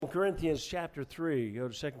Corinthians chapter 3. Go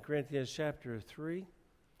to 2 Corinthians chapter 3.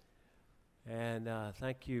 And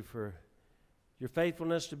thank you for your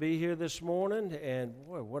faithfulness to be here this morning. And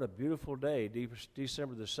boy, what a beautiful day.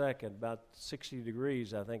 December the 2nd, about 60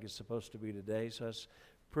 degrees I think it's supposed to be today. So that's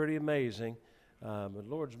pretty amazing. But the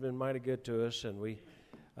Lord's been mighty good to us, and we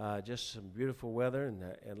just some beautiful weather,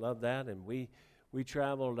 and love that. And we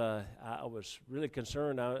traveled. I was really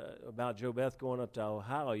concerned about Jo Beth going up to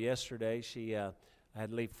Ohio yesterday. She I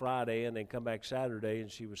had to leave Friday and then come back Saturday, and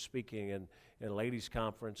she was speaking in a ladies'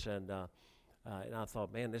 conference, and I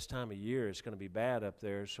thought, man, this time of year it's going to be bad up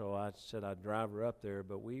there. So I said I'd drive her up there,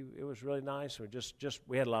 but it was really nice.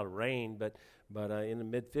 We had a lot of rain, but in the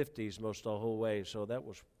mid 50s most of the whole way, so that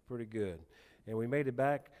was pretty good, and we made it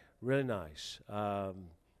back really nice.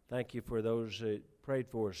 Thank you for those that prayed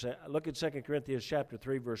for us. Look at 2 Corinthians chapter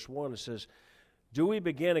 3, verse 1. It says, "Do we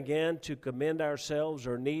begin again to commend ourselves,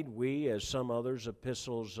 or need we, as some others,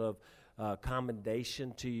 epistles of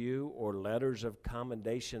commendation to you, or letters of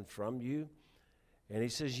commendation from you?" And he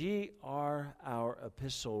says, "Ye are our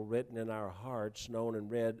epistle, written in our hearts, known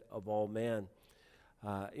and read of all men."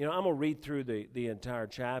 I'm going to read through the entire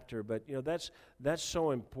chapter, but that's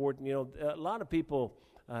so important. A lot of people,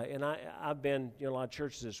 and I've been a lot of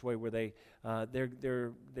churches this way, where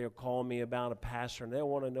they'll call me about a pastor, and they'll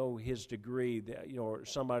want to know his degree, or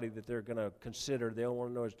somebody that they're going to consider. They'll want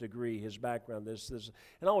to know his degree, his background, this, and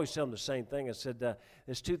I always tell them the same thing. I said,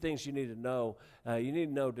 there's two things you need to know. You need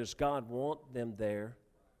to know, does God want them there?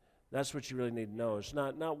 That's what you really need to know. It's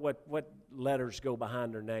not what letters go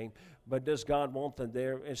behind their name, but does God want them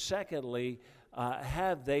there? And secondly,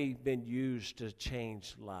 have they been used to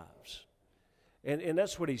change lives? And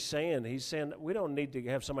that's what he's saying. He's saying we don't need to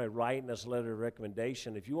have somebody writing us a letter of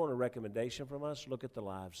recommendation. If you want a recommendation from us, look at the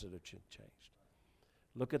lives that have changed.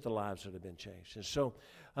 Look at the lives that have been changed. And so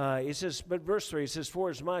he says, but verse 3, he says, "For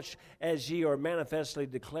as much as ye are manifestly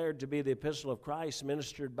declared to be the epistle of Christ,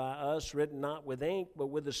 ministered by us, written not with ink, but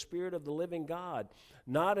with the Spirit of the living God,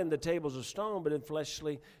 not in the tables of stone, but in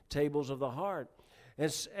fleshly tables of the heart.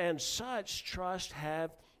 And such trust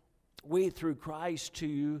have we through Christ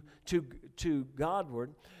to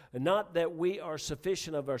Godward, not that we are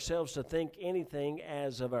sufficient of ourselves to think anything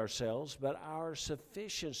as of ourselves, but our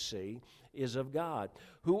sufficiency is of God,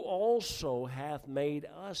 who also hath made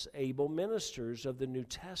us able ministers of the New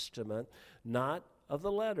Testament, not of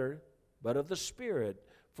the letter, but of the Spirit.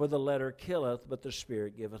 For the letter killeth, but the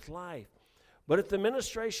Spirit giveth life. But if the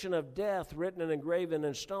ministration of death, written and engraven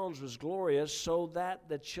in stones, was glorious, so that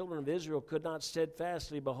the children of Israel could not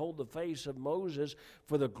steadfastly behold the face of Moses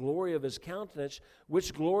for the glory of his countenance,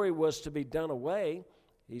 which glory was to be done away,"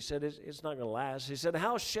 he said, it's not going to last. He said,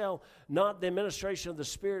 "How shall not the ministration of the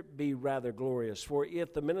Spirit be rather glorious? For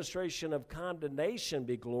if the ministration of condemnation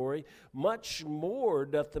be glory, much more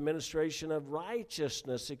doth the ministration of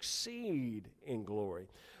righteousness exceed in glory.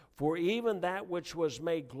 For even that which was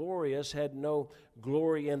made glorious had no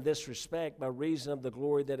glory in this respect, by reason of the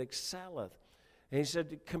glory that excelleth." And he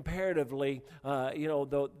said, comparatively,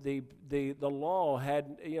 the law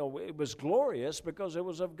had, it was glorious because it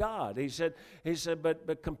was of God. He said,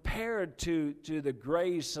 but compared to the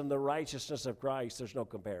grace and the righteousness of Christ, there's no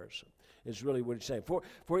comparison. Is really what he's saying.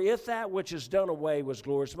 For if that which is done away was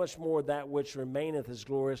glorious, much more that which remaineth is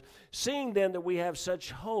glorious. Seeing then that we have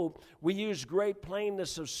such hope, we use great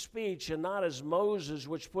plainness of speech, and not as Moses,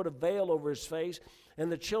 which put a veil over his face,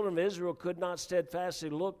 and the children of Israel could not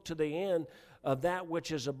steadfastly look to the end of that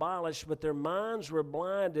which is abolished, but their minds were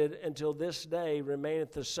blinded. Until this day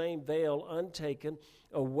remaineth the same veil untaken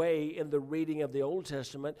away in the reading of the Old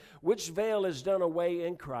Testament, which veil is done away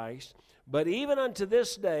in Christ. But even unto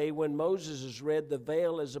this day, when Moses is read, the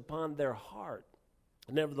veil is upon their heart.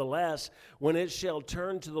 Nevertheless, when it shall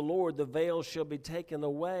turn to the Lord, the veil shall be taken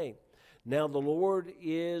away. Now the Lord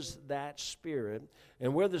is that Spirit,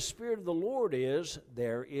 and where the Spirit of the Lord is,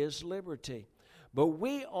 there is liberty. But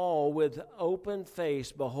we all, with open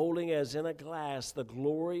face, beholding as in a glass the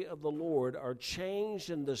glory of the Lord, are changed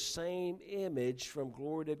in the same image from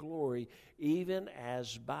glory to glory, even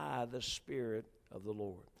as by the Spirit of the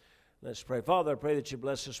Lord. Let's pray. Father, I pray that you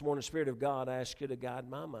bless this morning. Spirit of God, I ask you to guide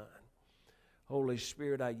my mind. Holy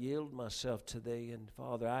Spirit, I yield myself to thee. And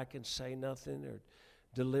Father, I can say nothing or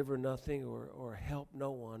deliver nothing or help no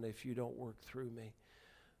one if you don't work through me.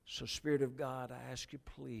 So Spirit of God, I ask you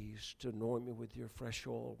please to anoint me with your fresh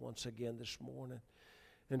oil once again this morning.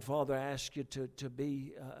 And Father, I ask you to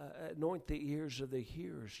anoint the ears of the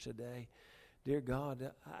hearers today. Dear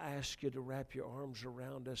God, I ask you to wrap your arms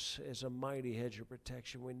around us as a mighty hedge of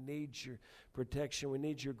protection. We need your protection. We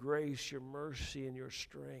need your grace, your mercy, and your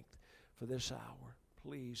strength for this hour.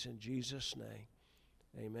 Please, in Jesus' name,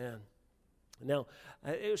 Amen. Now,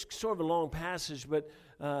 it was sort of a long passage, but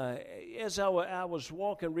as I was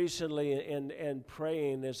walking recently and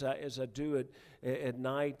praying, as I do it at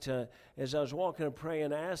night, as I was walking and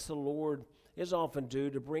praying, I asked the Lord, as I often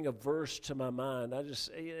do, to bring a verse to my mind.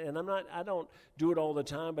 I don't do it all the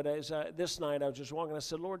time, but this night I was just walking. I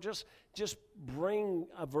said, Lord, just bring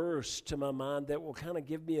a verse to my mind that will kind of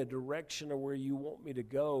give me a direction of where you want me to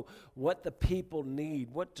go, what the people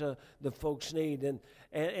need, what the folks need,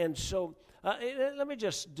 and so. Let me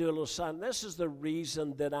just do a little sign. This is the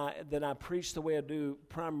reason that I preach the way I do,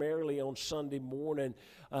 primarily on Sunday morning,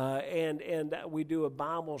 and we do a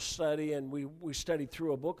Bible study, and we study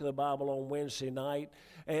through a book of the Bible on Wednesday night,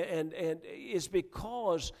 and it's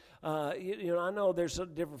because I know there's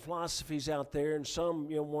different philosophies out there, and some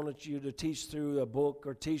wanted you to teach through a book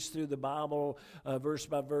or teach through the Bible verse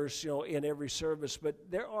by verse, in every service, but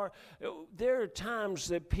there are times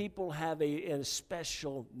that people have a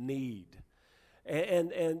special need. And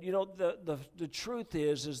the truth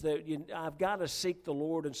is that I've got to seek the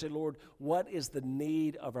Lord and say, Lord, what is the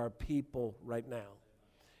need of our people right now?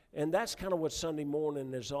 And that's kind of what Sunday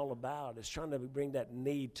morning is all about, is trying to bring that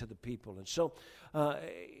need to the people. And so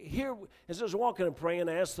here, as I was walking and praying,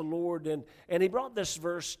 I asked the Lord, and he brought this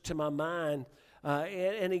verse to my mind,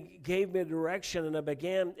 and he gave me a direction, and I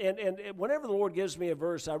began, and whenever the Lord gives me a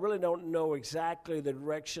verse, I really don't know exactly the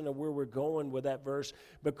direction of where we're going with that verse,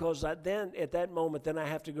 because at that moment, I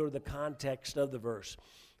have to go to the context of the verse.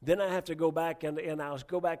 Then I have to go back, and I'll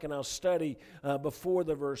go back and I'll study before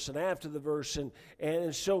the verse and after the verse,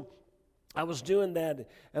 and so I was doing that.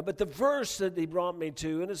 But the verse that he brought me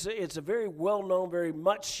to, and it's a very well-known, very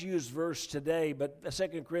much-used verse today, but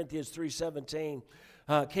 2 Corinthians 3:17,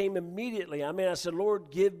 came immediately. I said, Lord,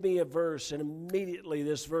 give me a verse, and immediately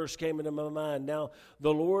this verse came into my mind. Now,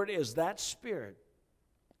 the Lord is that Spirit,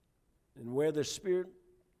 and where the Spirit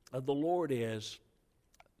of the Lord is,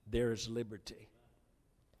 there is liberty.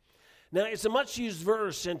 Now, it's a much-used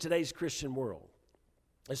verse in today's Christian world.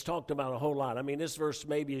 It's talked about a whole lot. This verse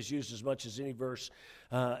maybe is used as much as any verse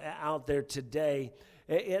out there today.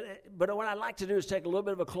 But what I'd like to do is take a little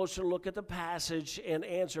bit of a closer look at the passage and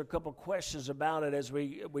answer a couple questions about it as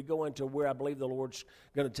we go into where I believe the Lord's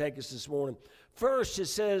going to take us this morning. First, it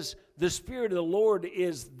says, the Spirit of the Lord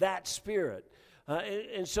is that Spirit.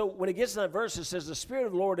 And so when it gets to that verse, it says the Spirit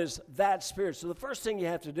of the Lord is that Spirit. So the first thing you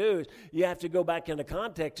have to do is you have to go back into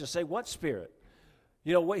context and say, what Spirit?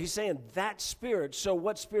 What he's saying, that Spirit. So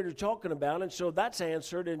what Spirit are you talking about? And so that's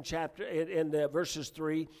answered in verses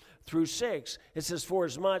 3 through 6. It says, for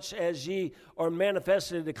as much as ye are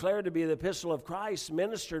manifestly declared to be the epistle of Christ,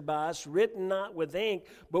 ministered by us, written not with ink,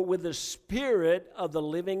 but with the Spirit of the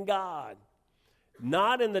living God.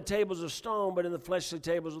 Not in the tables of stone, but in the fleshly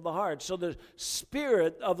tables of the heart. So the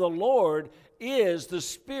Spirit of the Lord is the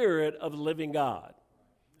Spirit of the living God.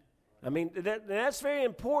 That's very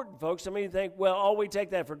important, folks. You think, well, we take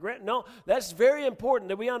that for granted. No, that's very important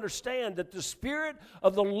that we understand that the Spirit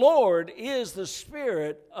of the Lord is the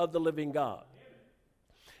Spirit of the living God.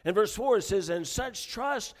 In verse 4 it says, and such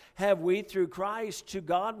trust have we through Christ to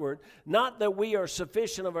Godward, not that we are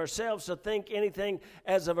sufficient of ourselves to think anything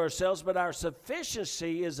as of ourselves, but our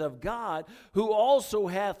sufficiency is of God, who also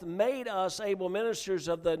hath made us able ministers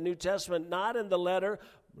of the New Testament, not in the letter,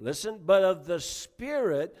 listen, but of the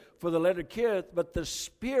Spirit, for the letter killeth, but the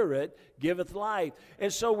Spirit giveth life.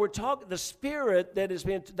 And so we're talking, the Spirit that is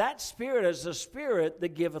being, that Spirit is the Spirit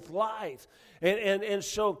that giveth life. And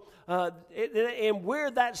so, and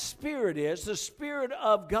where that Spirit is, the Spirit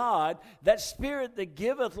of God, that Spirit that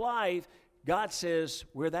giveth life, God says,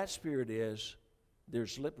 where that Spirit is,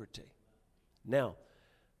 there's liberty. Now,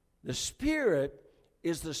 the Spirit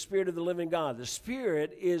is the Spirit of the living God. The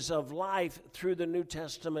Spirit is of life through the New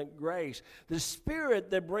Testament grace. The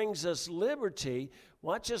Spirit that brings us liberty,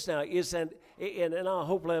 watch this now, is and I'll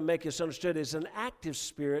hopefully make this understood, is an active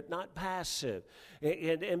spirit, not passive.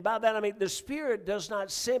 And by that I mean the Spirit does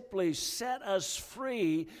not simply set us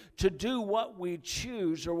free to do what we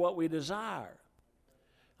choose or what we desire.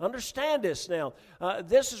 Understand this now.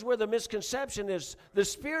 This is where the misconception is. The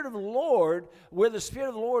Spirit of the Lord, where the Spirit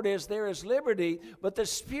of the Lord is, there is liberty. But the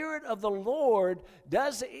Spirit of the Lord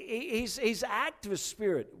he's active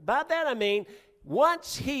spirit. By that I mean,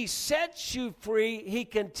 once he sets you free, he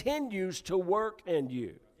continues to work in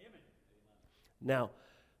you. Now,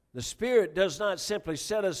 the Spirit does not simply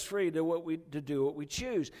set us free to do what we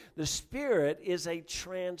choose. The Spirit is a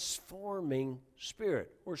transforming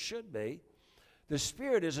spirit, or should be. The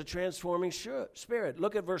Spirit is a transforming spirit.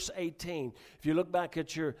 Look at verse 18. If you look back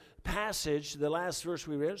at your passage, the last verse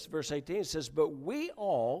we read, verse 18, it says, but we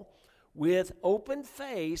all, with open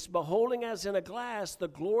face, beholding as in a glass the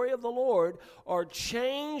glory of the Lord, are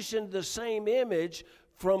changed into the same image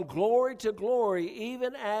from glory to glory,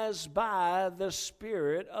 even as by the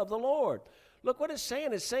Spirit of the Lord. Look what it's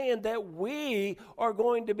saying. It's saying that we are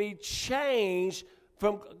going to be changed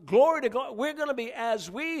from glory to glory. We're going to be,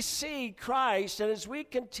 as we see Christ, and as we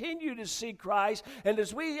continue to see Christ, and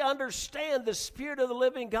as we understand the Spirit of the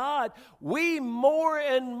living God, we more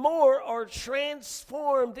and more are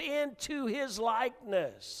transformed into His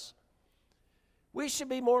likeness. We should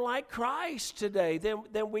be more like Christ today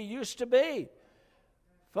than we used to be.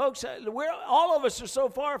 Folks, all of us are so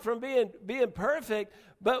far from being perfect,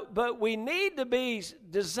 but we need to be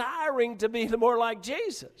desiring to be more like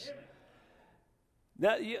Jesus.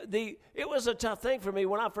 Now, it was a tough thing for me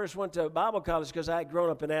when I first went to Bible college because I had grown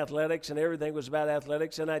up in athletics and everything was about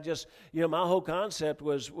athletics. And I just, my whole concept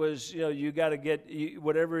was you got to get,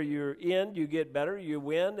 whatever you're in, you get better, you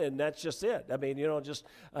win, and that's just it. I mean, just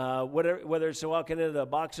whether it's walking into a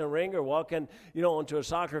boxing ring or walking, onto a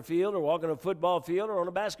soccer field or walking a football field or on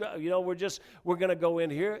a basketball, we're going to go in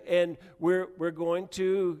here and we're going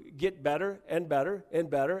to get better and better and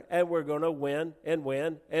better, and we're going to win and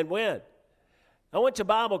win and win. I went to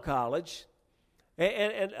Bible college,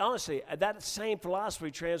 and honestly, that same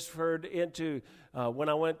philosophy transferred into when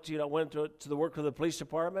I went to the work of the police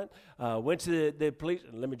department. Went to the police.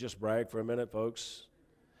 Let me just brag for a minute, folks.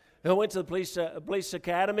 I went to the police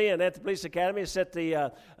academy, and at the police academy, I set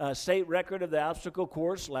the state record of the obstacle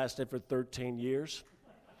course. Lasted for 13 years.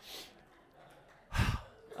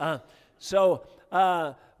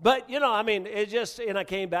 But, it just, and I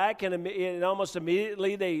came back, and almost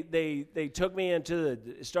immediately they took me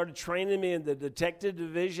started training me in the detective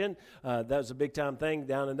division. That was a big-time thing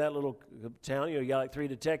down in that little town. You got like 3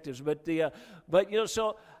 detectives.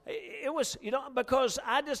 So it was, because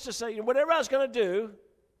I just decided, whatever I was going to do,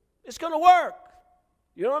 it's going to work.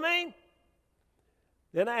 You know what I mean?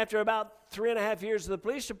 Then after about 3.5 years of the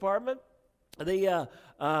police department, I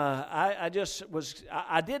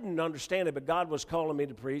didn't understand it, but God was calling me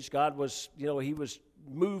to preach. God was, He was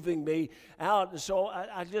moving me out. And so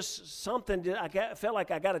I felt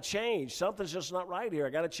like I got to change. Something's just not right here. I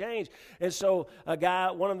got to change. And so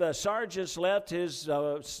one of the sergeants left. His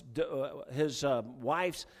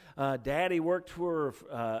wife's daddy worked for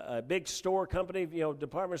a big store company,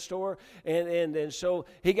 department store, and so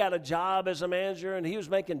he got a job as a manager, and he was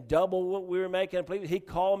making double what we were making. He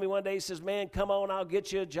called me one day. He says, "Man, come on, I'll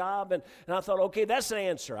get you a job." And I thought, okay, that's the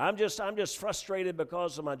answer. I'm just frustrated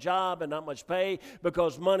because of my job and not much pay,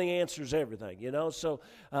 because money answers everything, So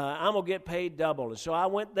I'm gonna get paid double. And so I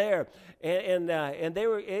went there, and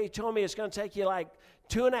he told me it's gonna take you like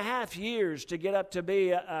 2.5 years to get up to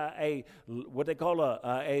be what they call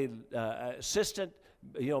a assistant,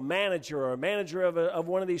 manager or a manager of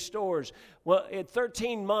one of these stores. Well, in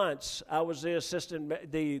 13 months, I was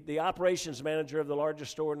the operations manager of the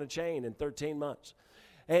largest store in the chain in 13 months.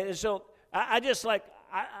 And so I'm going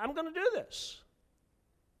to do this.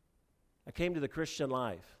 I came to the Christian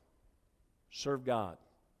life, served God.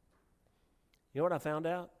 You know what I found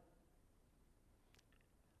out?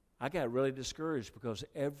 I got really discouraged because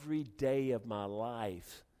every day of my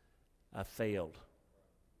life I failed.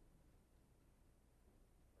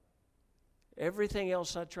 Everything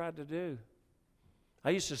else I tried to do.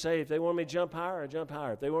 I used to say, if they want me to jump higher, I jump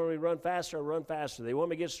higher. If they want me to run faster, I run faster. If they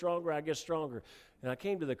want me to get stronger, I get stronger. And I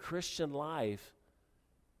came to the Christian life,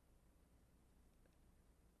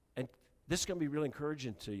 and this is going to be really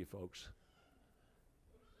encouraging to you folks.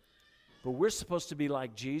 But we're supposed to be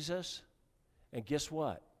like Jesus, and guess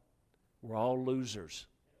what? We're all losers.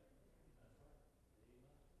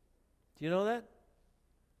 Do you know that?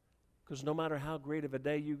 Because no matter how great of a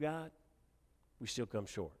day you got, we still come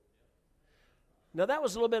short. Now, that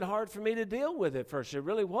was a little bit hard for me to deal with at first. It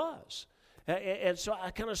really was. And so I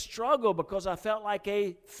kind of struggled because I felt like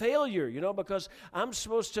a failure, because I'm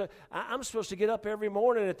supposed to get up every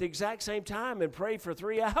morning at the exact same time and pray for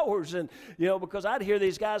 3 hours. And, because I'd hear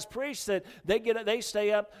these guys preach that they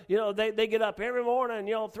stay up, they get up every morning,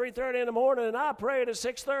 3:30 in the morning, and I pray at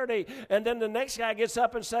 6:30. And then the next guy gets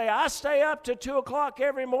up and say, I stay up to 2 o'clock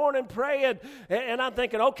every morning praying. And I'm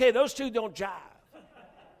thinking, okay, those two don't jive.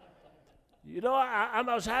 I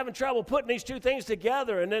was having trouble putting these two things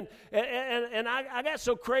together, and then I got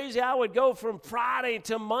so crazy I would go from Friday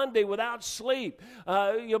to Monday without sleep,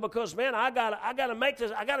 because man, I gotta make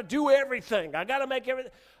this, I gotta do everything, I gotta make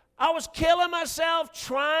everything. I was killing myself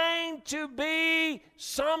trying to be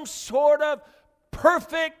some sort of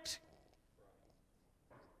perfect.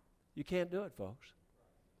 You can't do it, folks.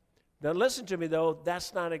 Now listen to me though.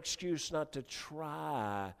 That's not an excuse not to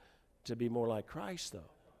try to be more like Christ, though.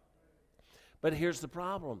 But here's the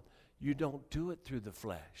problem. You don't do it through the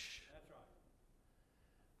flesh. That's right.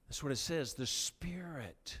 That's what it says, the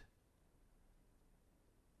Spirit.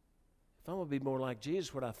 If I'm going to be more like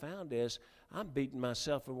Jesus, what I found is I'm beating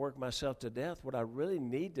myself and working myself to death. What I really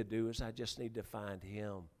need to do is I just need to find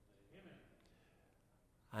Him. Amen.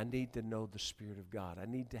 I need to know the Spirit of God. I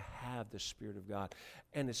need to have the Spirit of God.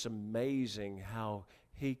 And it's amazing how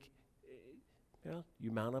you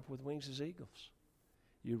mount up with wings as eagles.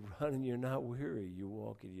 You run and you're not weary. You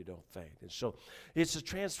walk and you don't faint. And so it's a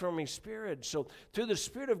transforming Spirit. So through the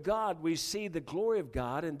Spirit of God, we see the glory of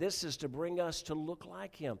God, and this is to bring us to look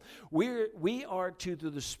like Him. We are to,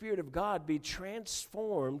 through the Spirit of God, be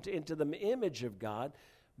transformed into the image of God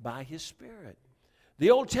by His Spirit. The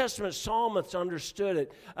Old Testament psalmist understood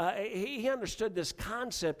it. He understood this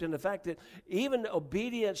concept and the fact that even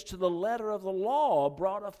obedience to the letter of the law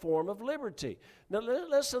brought a form of liberty. Now,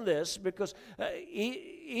 listen to this, because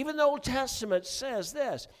even the Old Testament says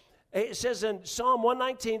this. It says in Psalm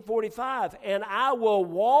 119:45, "And I will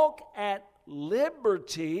walk at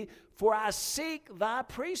liberty, for I seek thy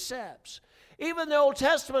precepts." Even the Old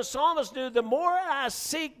Testament psalmist knew the more I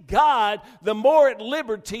seek God, the more at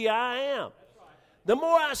liberty I am. The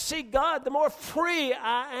more I seek God, the more free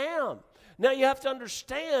I am. Now you have to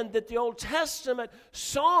understand that the Old Testament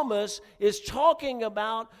psalmist is talking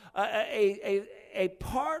about a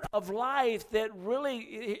part of life that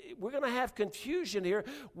really, we're going to have confusion here.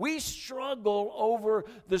 We struggle over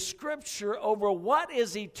the Scripture, over what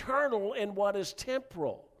is eternal and what is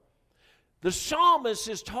temporal. The psalmist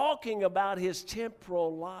is talking about his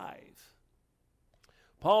temporal life.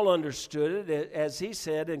 Paul understood it, as he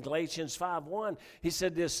said in Galatians 5:1. He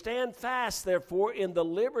said, "To stand fast, therefore, in the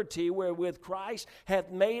liberty wherewith Christ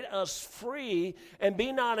hath made us free, and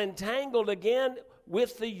be not entangled again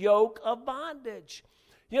with the yoke of bondage."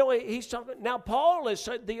 You know, he's talking, now Paul is,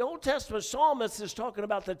 the Old Testament psalmist is talking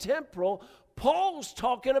about the temporal. Paul's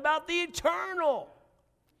talking about the eternal.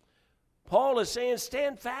 Paul is saying,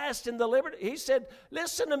 stand fast in the liberty. He said,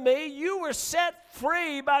 listen to me, you were set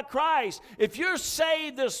free by Christ. If you're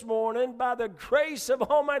saved this morning by the grace of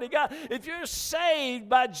Almighty God, if you're saved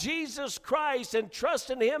by Jesus Christ and trust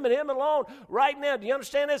in Him and Him alone right now, do you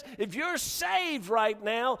understand this? If you're saved right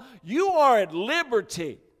now, you are at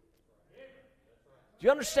liberty. Do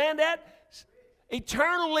you understand that?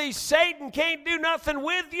 Eternally, Satan can't do nothing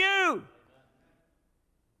with you.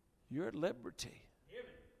 You're at liberty.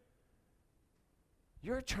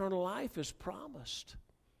 Your eternal life is promised.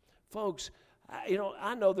 Folks,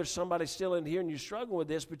 I know there's somebody still in here and you're struggling with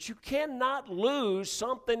this, but you cannot lose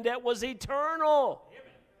something that was eternal.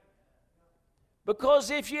 Because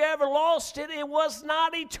if you ever lost it, it was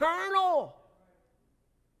not eternal.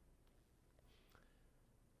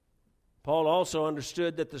 Paul also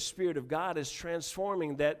understood that the Spirit of God is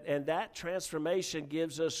transforming that, and that transformation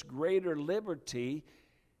gives us greater liberty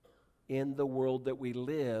in the world that we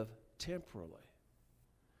live temporally.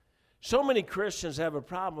 So many Christians have a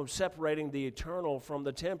problem separating the eternal from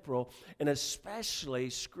the temporal, and especially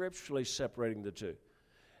scripturally separating the two.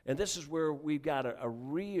 And this is where we've got a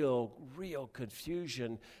real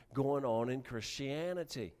confusion going on in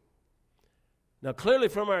Christianity. Now, clearly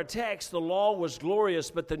from our text, the law was glorious,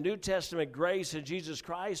 but the New Testament grace in Jesus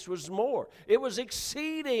Christ was more. It was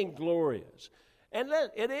exceeding glorious. And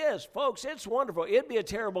it is, folks, it's wonderful. It'd be a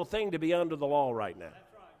terrible thing to be under the law right now.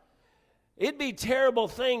 It'd be a terrible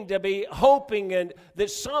thing to be hoping and that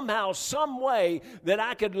somehow, some way, that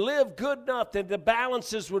I could live good enough that the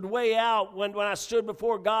balances would weigh out when I stood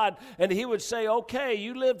before God and He would say, okay,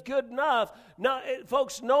 you lived good enough. No,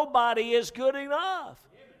 folks, nobody is good enough.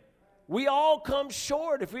 We all come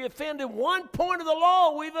short. If we offend in one point of the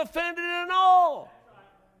law, we've offended in all.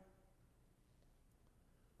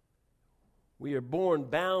 We are born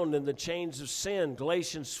bound in the chains of sin.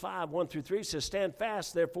 Galatians 5:1-3 says, stand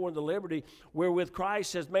fast, therefore, in the liberty wherewith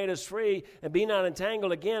Christ has made us free, and be not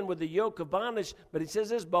entangled again with the yoke of bondage. But he says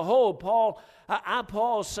this, behold, Paul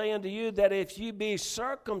say unto you that if you be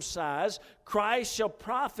circumcised, Christ shall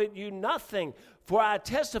profit you nothing. For I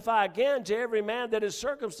testify again to every man that is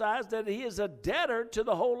circumcised that he is a debtor to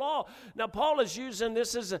the whole law. Now, Paul is using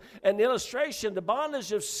this as an illustration. The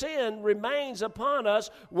bondage of sin remains upon us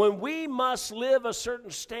when we must live a certain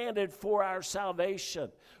standard for our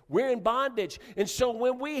salvation. We're in bondage. And so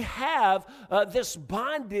when we have this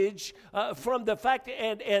bondage from the fact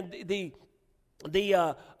and the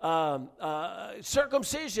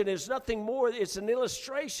circumcision is nothing more. It's an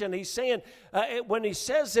illustration. He's saying, when he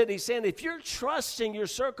says it, he's saying, if you're trusting your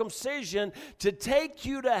circumcision to take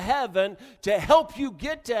you to heaven, to help you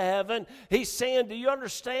get to heaven, he's saying, do you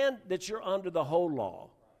understand that you're under the whole law?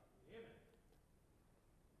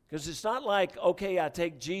 Because it's not like, okay, I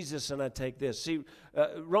take Jesus and I take this. See,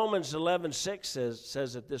 Romans 11:6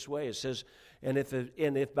 says it this way. It says, and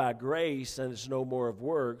if by grace, then it's no more of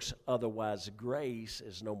works, otherwise grace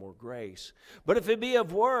is no more grace. But if it be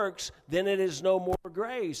of works, then it is no more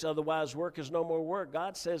grace, otherwise work is no more work.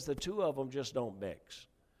 God says the two of them just don't mix.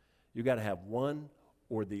 You got to have one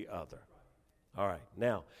or the other. All right,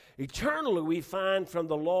 now, eternally we find from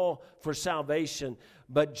the law for salvation,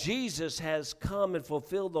 but Jesus has come and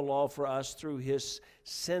fulfilled the law for us through his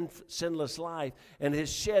sinless life and his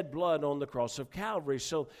shed blood on the cross of Calvary.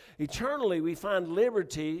 So eternally we find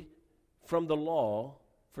liberty from the law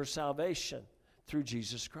for salvation through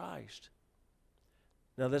Jesus Christ.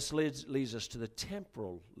 Now this leads us to the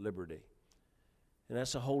temporal liberty, and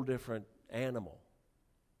that's a whole different animal.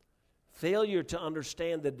 Failure to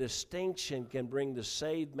understand the distinction can bring the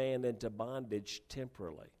saved man into bondage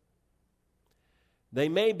temporally. They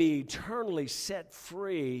may be eternally set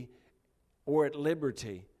free or at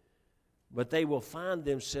liberty, but they will find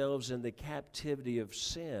themselves in the captivity of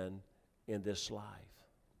sin in this life.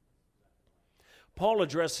 Paul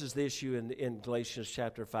addresses the issue in Galatians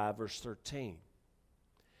chapter 5, verse 13.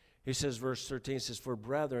 He says, verse 13 says, "For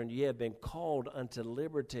brethren, ye have been called unto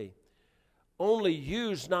liberty. Only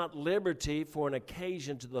use not liberty for an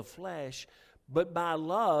occasion to the flesh, but by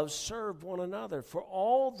love serve one another. For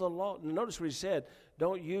all the law," notice what he said,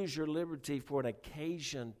 don't use your liberty for an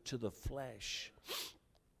occasion to the flesh.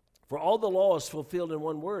 "For all the law is fulfilled in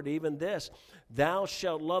one word, even this, thou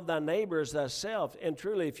shalt love thy neighbor as thyself." And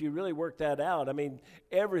truly, if you really work that out, I mean,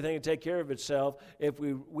 everything would take care of itself if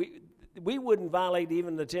we wouldn't violate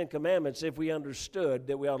even the Ten Commandments if we understood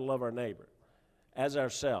that we ought to love our neighbor as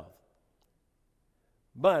ourselves.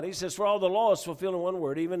 But he says, "For all the law is fulfilled in one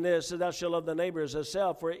word, even this, thou shalt love thy neighbor as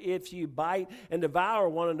thyself. For if you bite and devour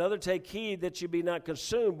one another, take heed that you be not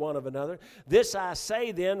consumed one of another. This I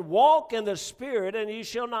say then, walk in the Spirit, and you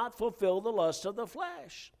shall not fulfill the lust of the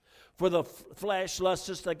flesh. For the flesh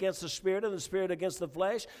lusteth against the Spirit, and the Spirit against the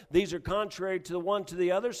flesh. These are contrary to the one to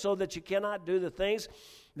the other, so that you cannot do the things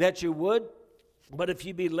that you would. But if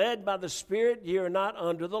you be led by the Spirit, ye are not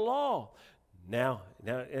under the law." Now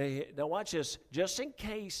watch this. Just in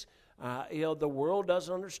case the world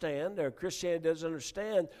doesn't understand, or Christianity doesn't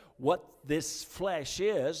understand what this flesh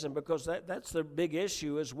is, and because that's the big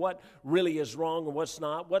issue, is what really is wrong and what's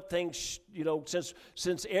not. What things,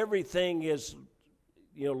 since everything is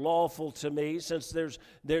lawful to me, since there's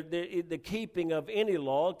the keeping of any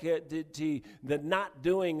law, the not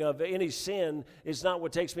doing of any sin is not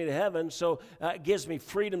what takes me to heaven, so it gives me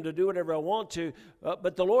freedom to do whatever I want to.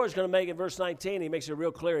 But the Lord's going to make it, verse 19, he makes it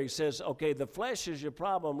real clear. He says, okay, the flesh is your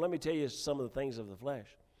problem. Let me tell you some of the things of the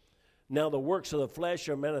flesh. "Now the works of the flesh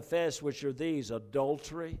are manifest, which are these: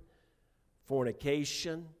 adultery,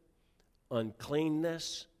 fornication,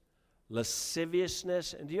 uncleanness,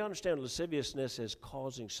 lasciviousness." And do you understand lasciviousness is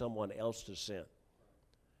causing someone else to sin?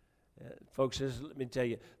 Folks, let me tell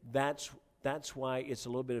you, that's why it's a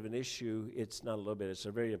little bit of an issue. It's not a little bit, it's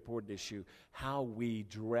a very important issue, how we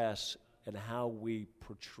dress and how we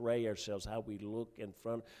portray ourselves, how we look in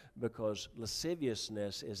front, because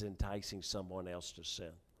lasciviousness is enticing someone else to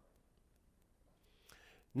sin.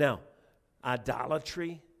 Now,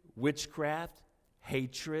 idolatry, witchcraft,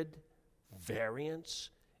 hatred, variance,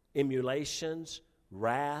 emulations,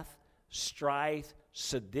 wrath, strife,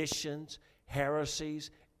 seditions,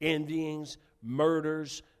 heresies, envyings,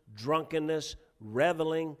 murders, drunkenness,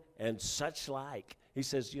 reveling, and such like. He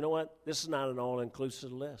says, you know what? This is not an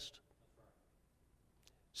all-inclusive list.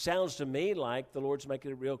 Sounds to me like the Lord's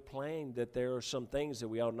making it real plain that there are some things that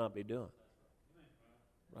we ought not be doing.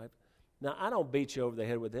 Right? Now, I don't beat you over the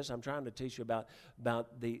head with this. I'm trying to teach you about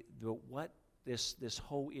the what this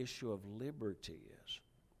whole issue of liberty is.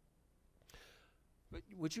 But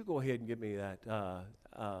would you go ahead and give me that,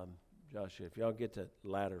 Joshua, if y'all get the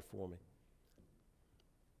ladder for me.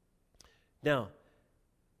 Now,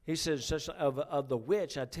 he says, of the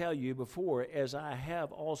which I tell you before, as I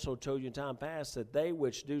have also told you in time past, that they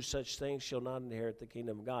which do such things shall not inherit the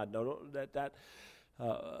kingdom of God. No, that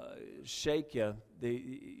shake you.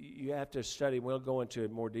 You have to study. We'll go into it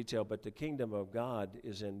in more detail, but the kingdom of God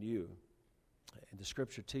is in you. And the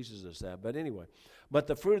Scripture teaches us that. But anyway, but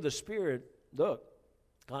the fruit of the Spirit, look,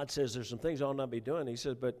 God says there's some things I ought not be doing. He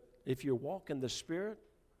says, but if you walk in the Spirit,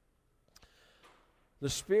 for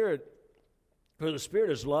the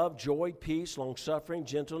Spirit is love, joy, peace, long-suffering,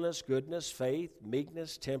 gentleness, goodness, faith,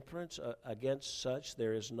 meekness, temperance. Against such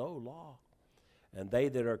there is no law. And they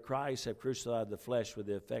that are Christ have crucified the flesh with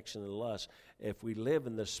the affection and the lust. If we live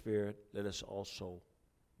in the Spirit, let us also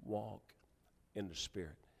walk in the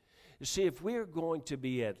Spirit. You see, if we're going to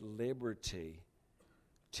be at liberty,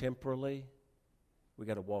 temporally, we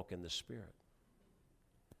got to walk in the Spirit.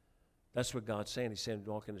 That's what God's saying. He's saying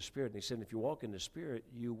walk in the Spirit. And he said if you walk in the Spirit,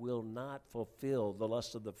 you will not fulfill the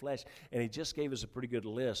lust of the flesh. And he just gave us a pretty good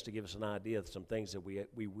list to give us an idea of some things that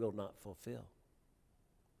we will not fulfill.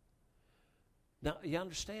 Now, you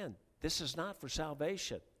understand, this is not for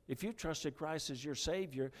salvation. If you've trusted Christ as your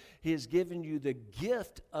Savior, He has given you the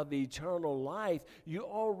gift of eternal life. You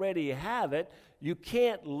already have it. You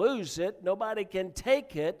can't lose it. Nobody can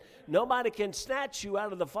take it. Nobody can snatch you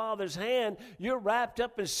out of the Father's hand. You're wrapped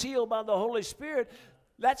up and sealed by the Holy Spirit.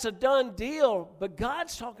 That's a done deal. But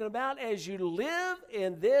God's talking about as you live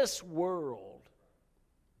in this world.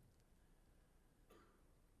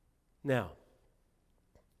 Now,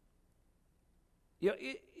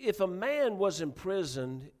 if a man was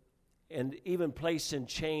imprisoned and even placed in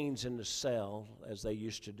chains in the cell, as they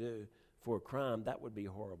used to do, for a crime, that would be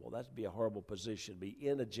horrible. That would be a horrible position, be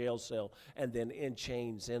in a jail cell and then in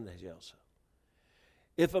chains in the jail cell.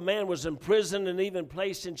 If a man was imprisoned and even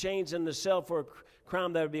placed in chains in the cell for a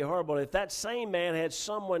crime, that would be horrible. If that same man had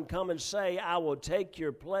someone come and say, I will take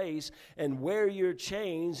your place and wear your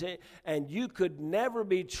chains, and you could never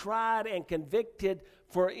be tried and convicted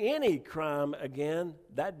for any crime again,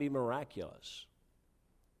 that'd be miraculous.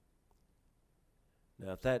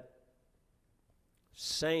 Now, if that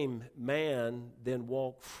same man then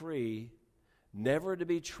walked free, never to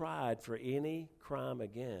be tried for any crime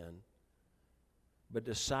again, but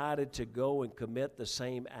decided to go and commit the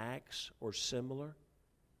same acts or similar,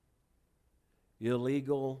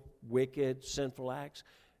 illegal, wicked, sinful acts,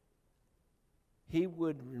 he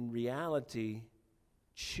would in reality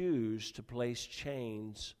choose to place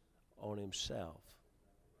chains on himself.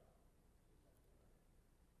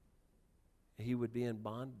 He would be in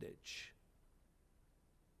bondage.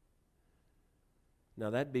 Now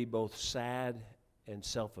that'd be both sad and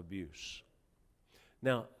self-abuse.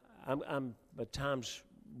 Now I'm at times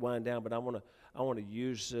wind down, but I want to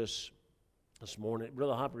use this morning.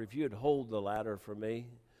 Brother Hopper, if you would hold the ladder for me,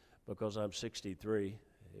 because I'm 63,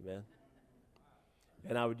 amen.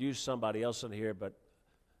 And I would use somebody else in here, but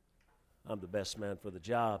I'm the best man for the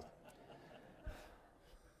job.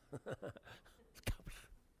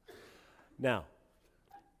 Now,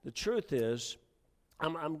 the truth is,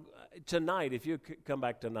 I'm tonight, if you come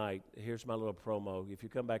back tonight, here's my little promo. If you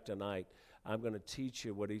come back tonight, I'm going to teach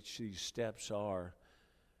you what each of these steps are.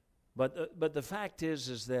 But the fact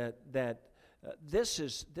is that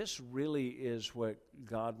this really is what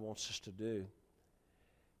God wants us to do.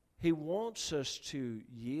 He wants us to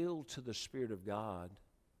yield to the Spirit of God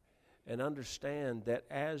and understand that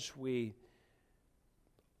as we,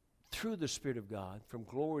 through the Spirit of God, from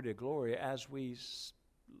glory to glory, as we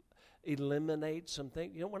eliminate some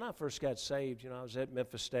things. You know, when I first got saved, I was at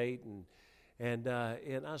Memphis State, and I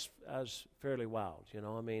was fairly wild.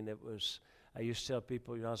 I mean, I used to tell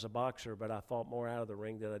people, I was a boxer, but I fought more out of the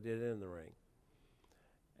ring than I did in the ring.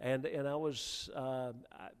 And I was,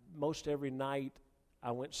 most every night,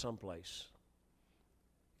 I went someplace.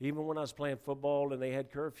 Even when I was playing football and they had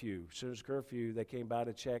curfew, as soon as curfew, they came by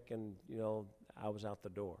to check, and, I was out the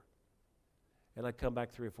door. And I'd come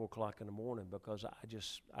back 3 or 4 o'clock in the morning because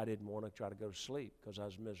I didn't want to try to go to sleep because I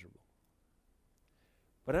was miserable.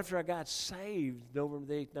 But after I got saved, November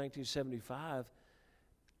the 8th, 1975,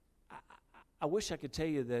 I wish I could tell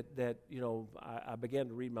you that I began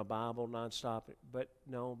to read my Bible nonstop, but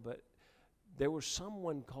there was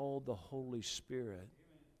someone called the Holy Spirit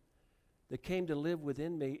that came to live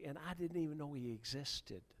within me, and I didn't even know He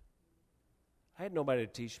existed. I had nobody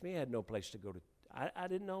to teach me. I had no place to go to. I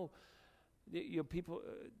didn't know. People,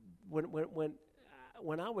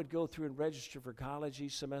 when I would go through and register for college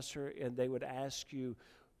each semester, and they would ask you,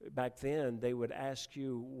 back then, they would ask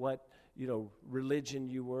you what religion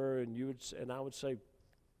you were, and I would say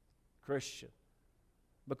Christian,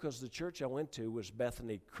 because the church I went to was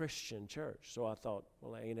Bethany Christian Church. So I thought,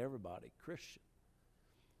 well, ain't everybody Christian?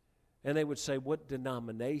 And they would say, what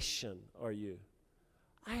denomination are you?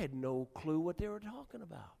 I had no clue what they were talking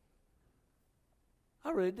about.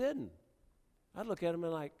 I really didn't. I'd look at them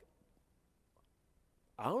and like,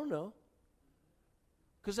 I don't know.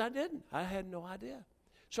 Because I didn't. I had no idea.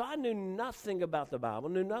 So I knew nothing about the Bible,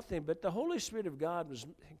 knew nothing. But the Holy Spirit of God was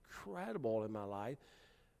incredible in my life,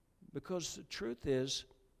 because the truth is,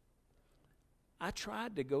 I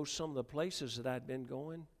tried to go some of the places that I'd been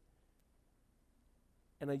going,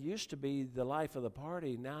 and I used to be the life of the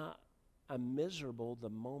party. Now I'm miserable the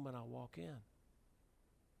moment I walk in.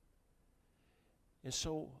 And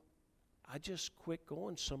so I just quit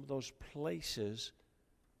going some of those places,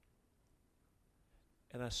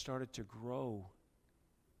 and I started to grow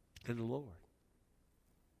in the Lord.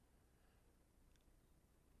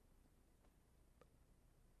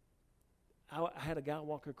 I had a guy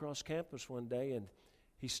walk across campus one day, and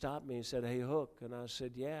he stopped me and said, "Hey, Hook." And I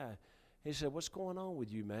said, "Yeah." He said, "What's going on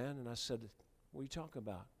with you, man?" And I said, "What are you talking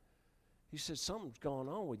about?" He said, "Something's going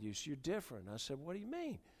on with you. So you're different." I said, "What do you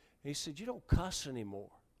mean?" He said, "You don't cuss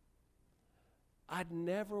anymore." I'd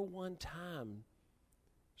never one time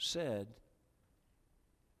said,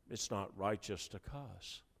 "It's not righteous to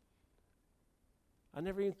cuss." I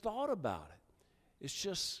never even thought about it. It's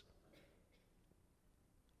just,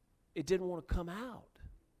 it didn't want to come out.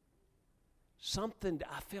 Something,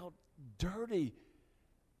 I felt dirty.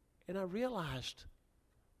 And I realized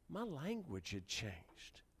my language had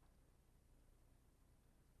changed.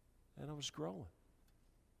 And I was growing.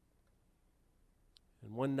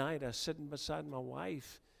 And one night I was sitting beside my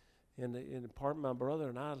wife in the apartment. My brother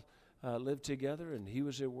and I lived together, and he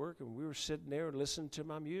was at work, and we were sitting there listening to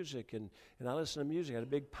my music. And I listened to music. I had a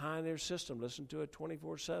big Pioneer system, listened to it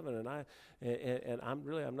 24/7. And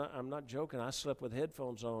I'm not joking. I slept with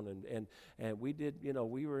headphones on, and we did,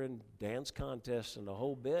 we were in dance contests and the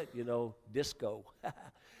whole bit, disco.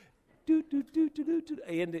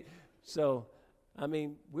 And so, I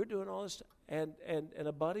mean, we're doing all this stuff. And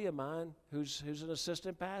a buddy of mine who's an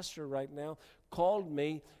assistant pastor right now called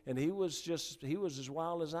me, and he was as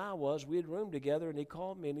wild as I was. We had roomed together, and he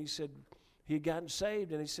called me, and he said he had gotten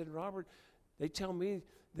saved, and he said, "Robert, they told me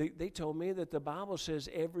that the Bible says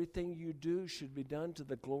everything you do should be done to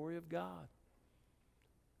the glory of God."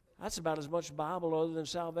 That's about as much Bible other than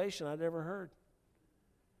salvation I'd ever heard.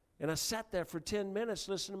 And I sat there for 10 minutes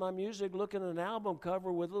listening to my music, looking at an album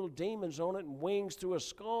cover with little demons on it and wings through a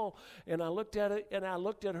skull. And I looked at it, and I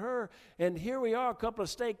looked at her, and here we are, a couple of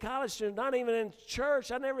state college students, not even in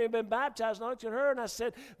church. I'd never even been baptized. And I looked at her, and I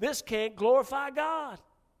said, "This can't glorify God."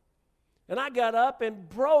 And I got up and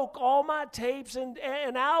broke all my tapes and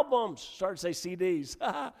albums. Started to say CDs.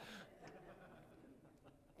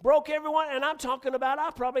 Broke every one, and I'm talking about I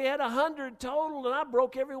probably had 100 total, and I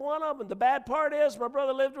broke every one of them. The bad part is my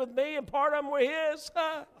brother lived with me, and part of them were his.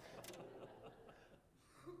 But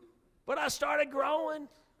I started growing.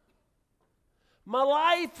 My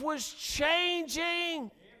life was changing.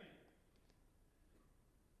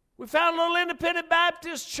 We found a little independent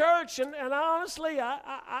Baptist church, and honestly,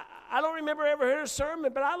 I don't remember ever hearing a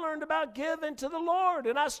sermon, but I learned about giving to the Lord,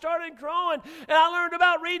 and I started growing, and I learned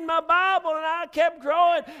about reading my Bible, and I kept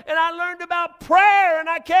growing, and I learned about prayer, and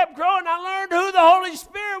I kept growing. I learned who the Holy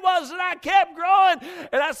Spirit was, and I kept growing,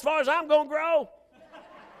 and that's as far as I'm going to grow.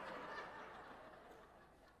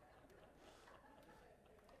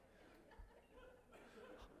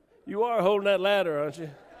 You are holding that ladder, aren't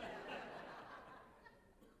you?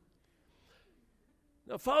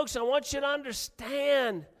 Now, folks, I want you to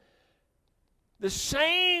understand the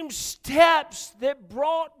same steps that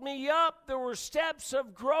brought me up, there were steps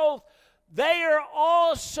of growth. They are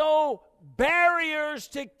also barriers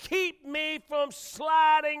to keep me from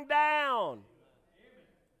sliding down.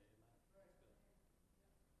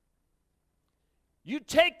 You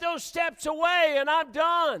take those steps away, and I'm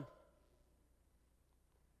done.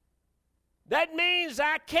 That means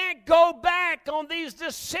I can't go back on these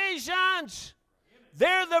decisions.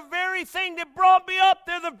 They're the very thing that brought me up.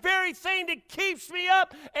 They're the very thing that keeps me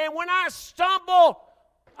up. And when I stumble,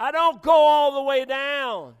 I don't go all the way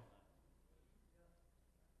down.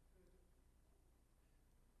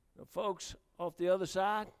 Now, folks, off the other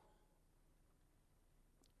side,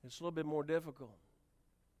 it's a little bit more difficult.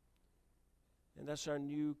 And that's our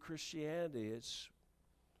new Christianity.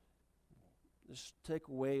 Let's take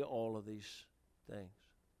away all of these things.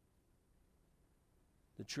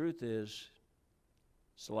 The truth is,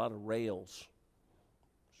 it's a lot of rails.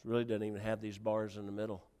 It really doesn't even have these bars in the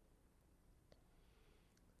middle.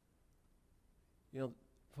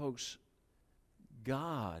 Folks,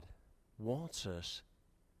 God wants us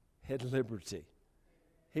at liberty.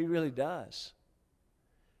 He really does.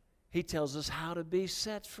 He tells us how to be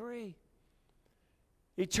set free.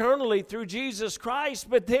 Eternally through Jesus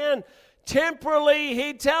Christ, but then temporally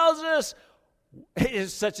He tells us,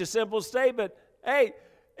 it's such a simple statement, hey,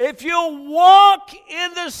 if you walk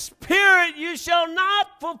in the Spirit, you shall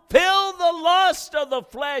not fulfill the lust of the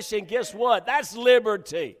flesh. And guess what? That's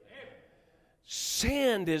liberty.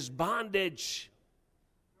 Sin is bondage.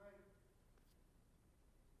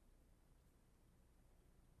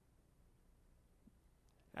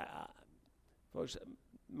 Folks,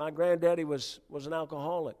 my granddaddy was an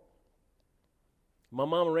alcoholic. My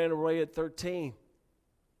mama ran away at 13.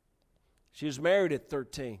 She was married at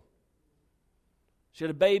 13. She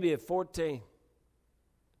had a baby at 14.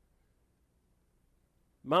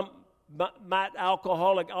 My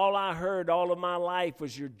alcoholic, all I heard all of my life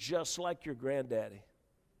was, "You're just like your granddaddy."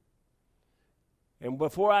 And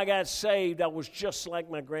before I got saved, I was just like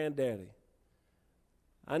my granddaddy.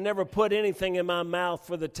 I never put anything in my mouth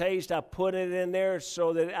for the taste. I put it in there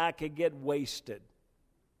so that I could get wasted.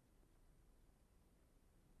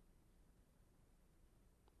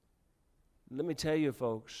 Let me tell you,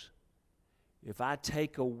 folks, if I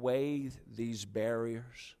take away these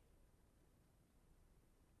barriers,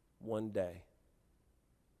 one day,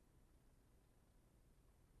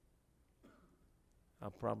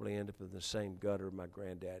 I'll probably end up in the same gutter my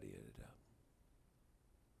granddaddy ended up.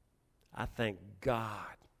 I thank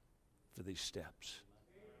God for these steps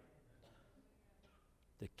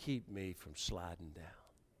that keep me from sliding down.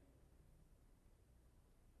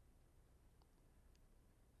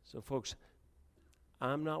 So, folks,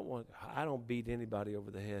 I don't beat anybody over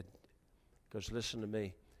the head, because listen to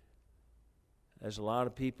me. There's a lot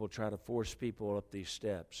of people try to force people up these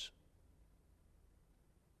steps.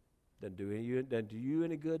 Doesn't do you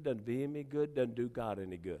any good, doesn't be any good, doesn't do God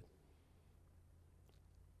any good.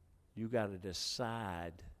 You got to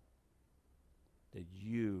decide that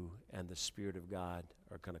you and the Spirit of God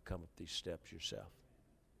are going to come up these steps yourself.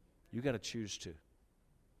 You got to choose to.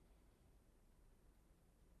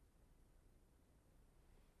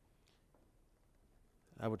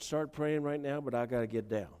 I would start praying right now, but I got to get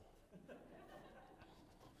down.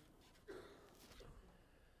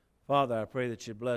 Father, I pray that you bless